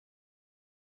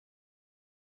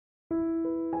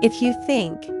If you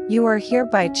think you are here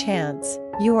by chance,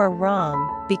 you are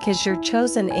wrong, because your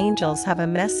chosen angels have a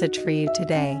message for you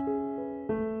today.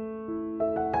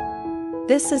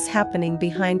 This is happening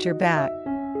behind your back.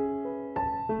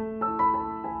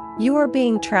 You are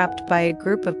being trapped by a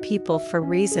group of people for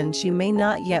reasons you may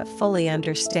not yet fully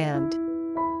understand.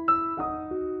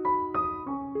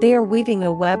 They are weaving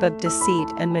a web of deceit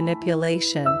and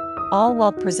manipulation, all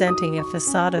while presenting a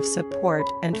facade of support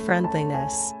and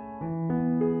friendliness.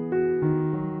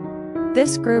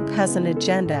 This group has an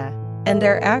agenda, and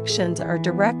their actions are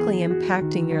directly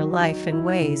impacting your life in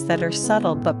ways that are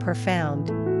subtle but profound.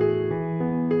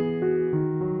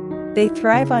 They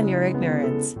thrive on your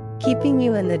ignorance, keeping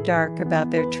you in the dark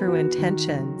about their true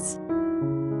intentions.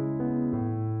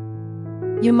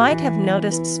 You might have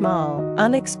noticed small,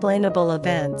 unexplainable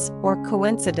events or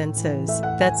coincidences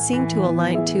that seem to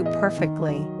align too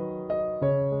perfectly.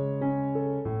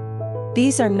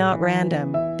 These are not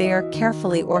random, they are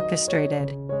carefully orchestrated.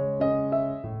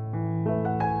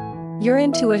 Your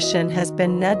intuition has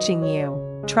been nudging you,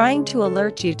 trying to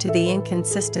alert you to the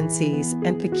inconsistencies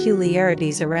and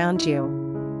peculiarities around you.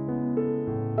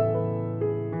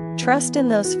 Trust in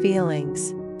those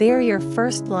feelings. They are your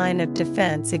first line of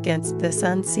defense against this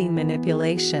unseen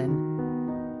manipulation.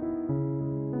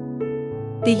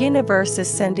 The universe is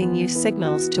sending you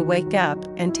signals to wake up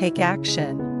and take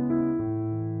action.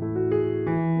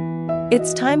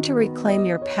 It's time to reclaim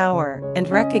your power and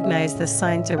recognize the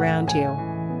signs around you.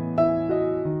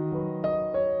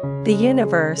 The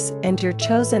universe and your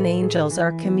chosen angels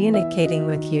are communicating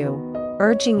with you,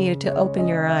 urging you to open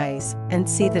your eyes and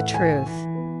see the truth.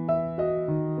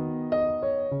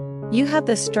 You have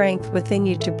the strength within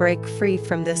you to break free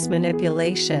from this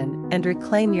manipulation and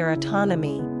reclaim your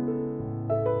autonomy.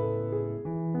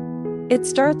 It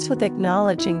starts with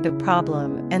acknowledging the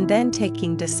problem and then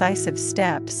taking decisive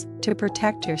steps to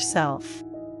protect yourself.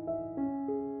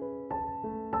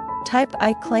 Type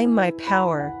 "I claim my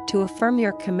power" to affirm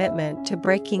your commitment to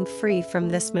breaking free from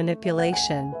this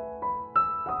manipulation.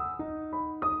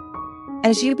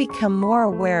 As you become more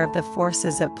aware of the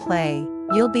forces at play,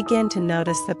 you'll begin to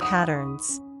notice the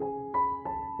patterns.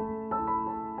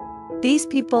 These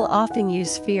people often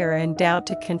use fear and doubt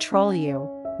to control you,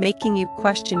 making you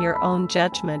question your own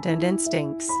judgment and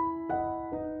instincts.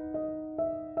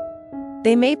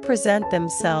 They may present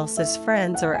themselves as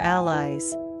friends or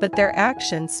allies, but their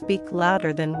actions speak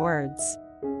louder than words.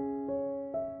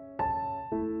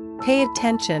 Pay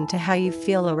attention to how you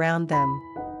feel around them.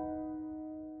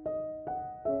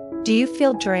 Do you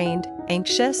feel drained,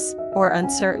 anxious, or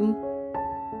uncertain?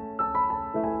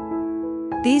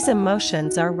 These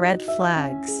emotions are red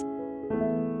flags.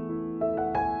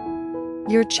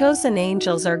 Your chosen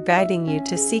angels are guiding you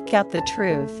to seek out the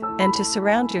truth and to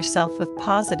surround yourself with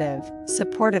positive,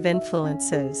 supportive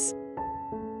influences.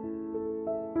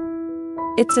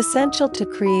 It's essential to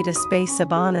create a space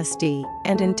of honesty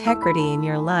and integrity in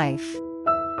your life.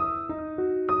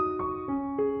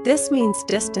 This means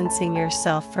distancing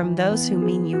yourself from those who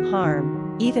mean you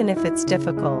harm, even if it's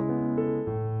difficult.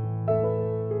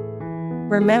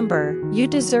 Remember, you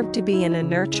deserve to be in a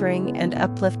nurturing and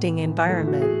uplifting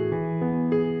environment.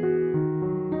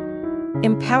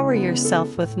 Empower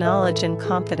yourself with knowledge and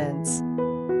confidence.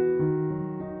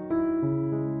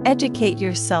 Educate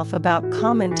yourself about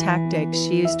common tactics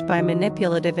used by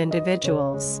manipulative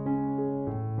individuals.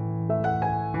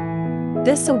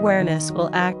 This awareness will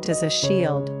act as a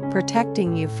shield,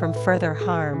 protecting you from further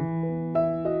harm.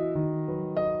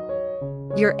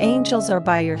 Your angels are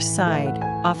by your side,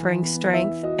 offering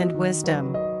strength and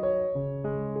wisdom.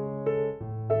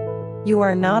 You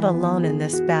are not alone in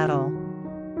this battle.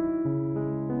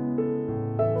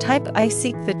 Type "I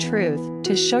seek the truth"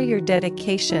 to show your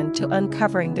dedication to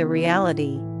uncovering the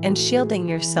reality and shielding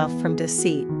yourself from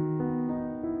deceit.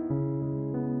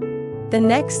 The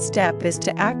next step is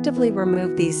to actively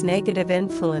remove these negative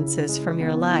influences from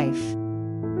your life.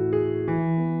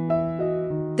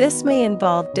 This may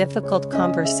involve difficult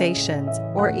conversations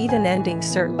or even ending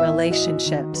certain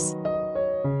relationships.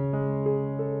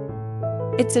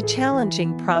 It's a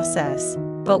challenging process,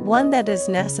 but one that is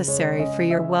necessary for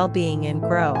your well-being and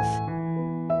growth.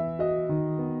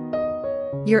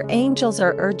 Your angels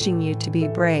are urging you to be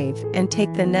brave and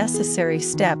take the necessary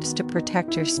steps to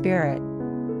protect your spirit.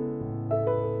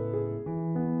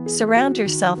 Surround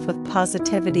yourself with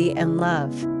positivity and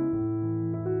love.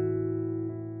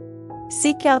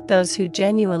 Seek out those who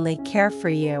genuinely care for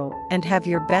you and have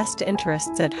your best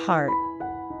interests at heart.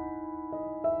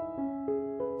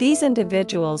 These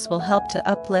individuals will help to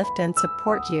uplift and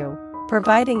support you,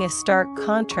 providing a stark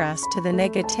contrast to the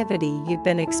negativity you've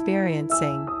been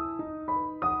experiencing.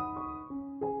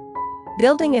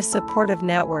 Building a supportive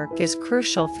network is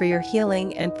crucial for your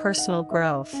healing and personal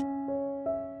growth.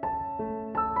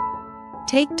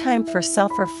 Take time for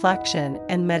self-reflection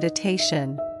and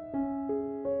meditation.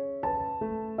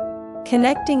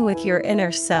 Connecting with your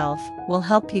inner self will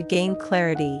help you gain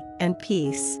clarity and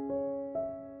peace.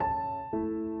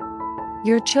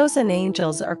 Your chosen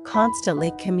angels are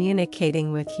constantly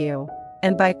communicating with you,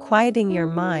 and by quieting your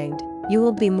mind, you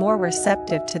will be more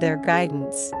receptive to their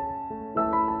guidance.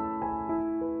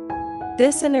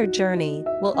 This inner journey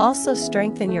will also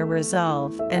strengthen your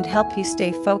resolve and help you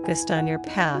stay focused on your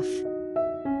path.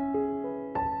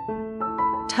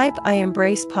 Type I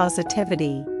embrace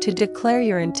positivity to declare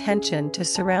your intention to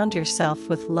surround yourself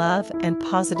with love and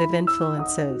positive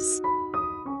influences.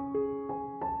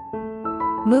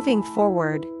 Moving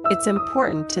forward, it's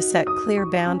important to set clear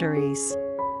boundaries.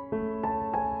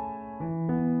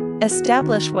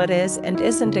 Establish what is and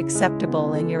isn't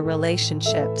acceptable in your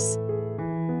relationships.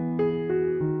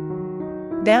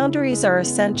 Boundaries are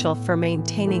essential for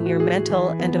maintaining your mental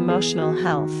and emotional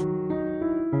health.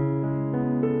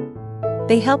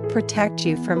 They help protect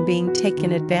you from being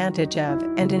taken advantage of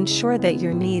and ensure that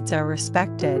your needs are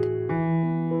respected.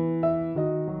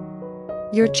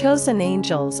 Your chosen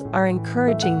angels are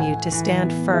encouraging you to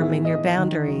stand firm in your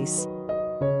boundaries.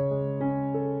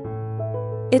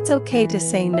 It's okay to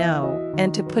say no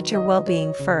and to put your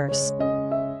well-being first.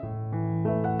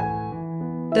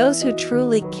 Those who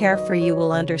truly care for you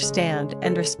will understand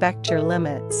and respect your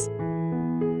limits.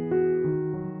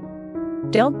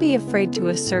 Don't be afraid to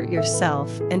assert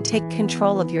yourself and take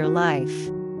control of your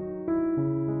life.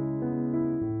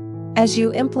 As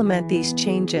you implement these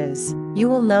changes, you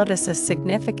will notice a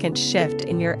significant shift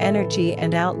in your energy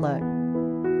and outlook.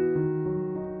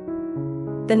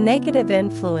 The negative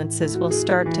influences will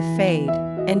start to fade,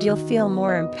 and you'll feel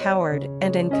more empowered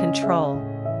and in control.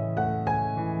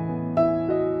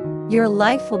 Your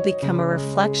life will become a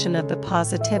reflection of the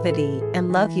positivity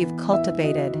and love you've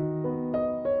cultivated.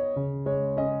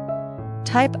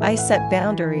 Type I set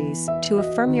boundaries to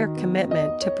affirm your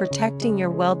commitment to protecting your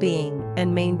well-being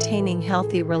and maintaining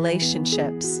healthy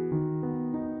relationships.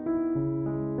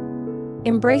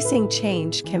 Embracing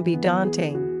change can be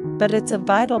daunting, but it's a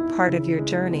vital part of your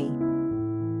journey.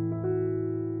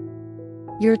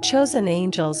 Your chosen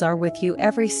angels are with you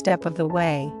every step of the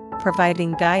way,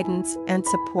 providing guidance and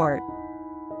support.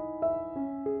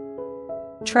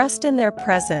 Trust in their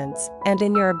presence and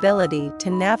in your ability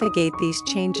to navigate these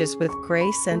changes with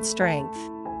grace and strength.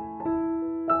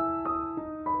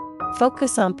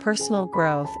 Focus on personal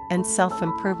growth and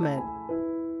self-improvement.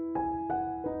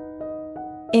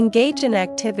 Engage in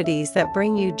activities that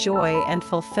bring you joy and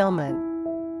fulfillment.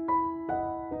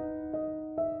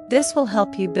 This will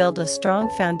help you build a strong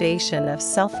foundation of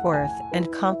self-worth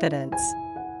and confidence.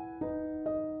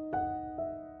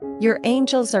 Your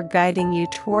angels are guiding you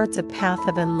towards a path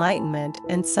of enlightenment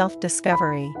and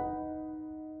self-discovery.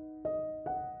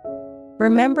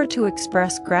 Remember to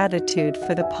express gratitude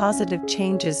for the positive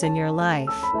changes in your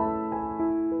life.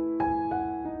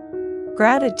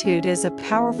 Gratitude is a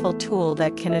powerful tool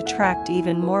that can attract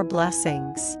even more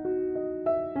blessings.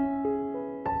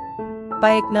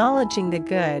 By acknowledging the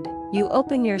good, you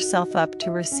open yourself up to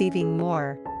receiving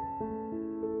more.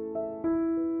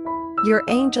 Your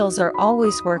angels are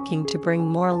always working to bring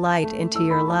more light into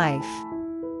your life.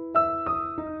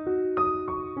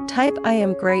 Type I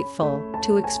am grateful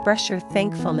to express your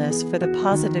thankfulness for the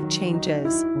positive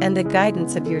changes and the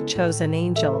guidance of your chosen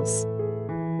angels.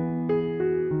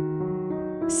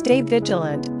 Stay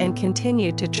vigilant and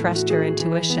continue to trust your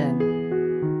intuition.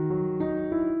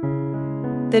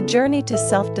 The journey to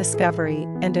self-discovery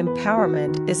and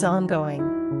empowerment is ongoing.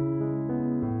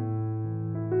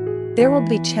 There will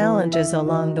be challenges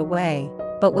along the way,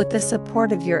 but with the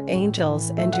support of your angels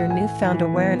and your newfound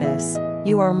awareness,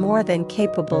 you are more than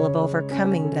capable of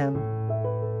overcoming them.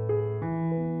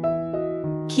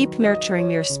 Keep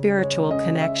nurturing your spiritual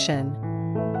connection.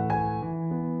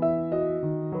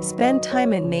 Spend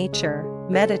time in nature,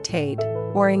 meditate,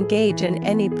 or engage in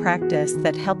any practice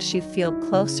that helps you feel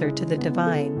closer to the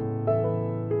divine.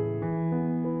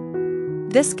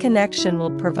 This connection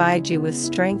will provide you with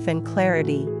strength and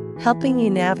clarity, helping you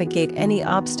navigate any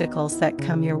obstacles that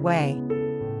come your way.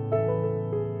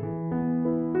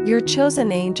 Your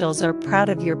chosen angels are proud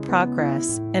of your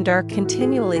progress and are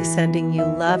continually sending you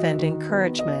love and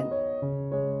encouragement.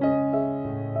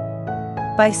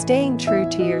 By staying true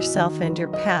to yourself and your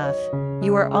path,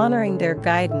 you are honoring their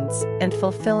guidance and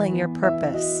fulfilling your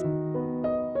purpose.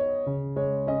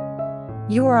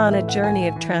 You are on a journey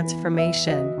of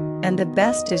transformation, and the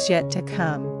best is yet to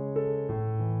come.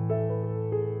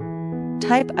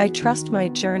 Type "I trust my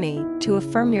journey" to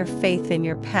affirm your faith in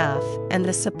your path and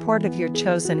the support of your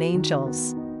chosen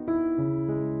angels.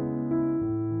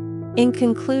 In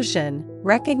conclusion,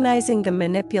 recognizing the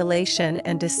manipulation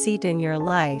and deceit in your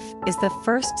life is the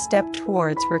first step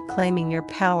towards reclaiming your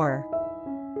power.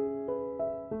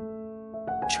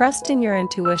 Trust in your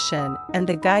intuition and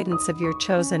the guidance of your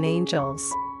chosen angels.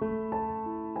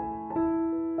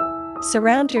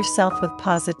 Surround yourself with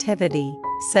positivity,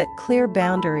 set clear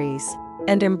boundaries,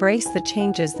 and embrace the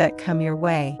changes that come your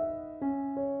way.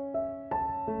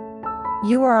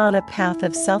 You are on a path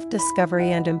of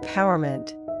self-discovery and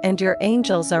empowerment, and your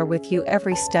angels are with you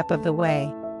every step of the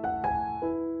way.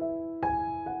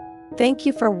 Thank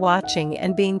you for watching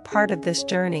and being part of this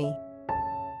journey.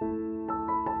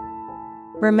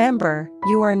 Remember,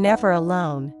 you are never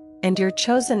alone, and your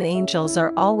chosen angels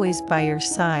are always by your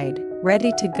side,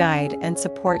 ready to guide and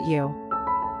support you.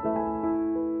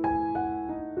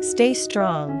 Stay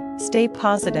strong, stay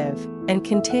positive, and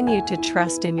continue to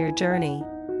trust in your journey.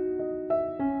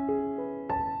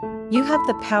 You have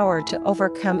the power to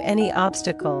overcome any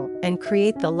obstacle and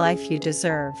create the life you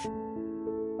deserve.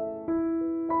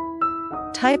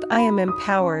 Type "I am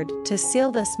empowered" to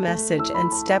seal this message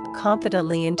and step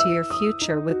confidently into your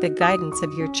future with the guidance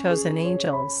of your chosen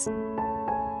angels.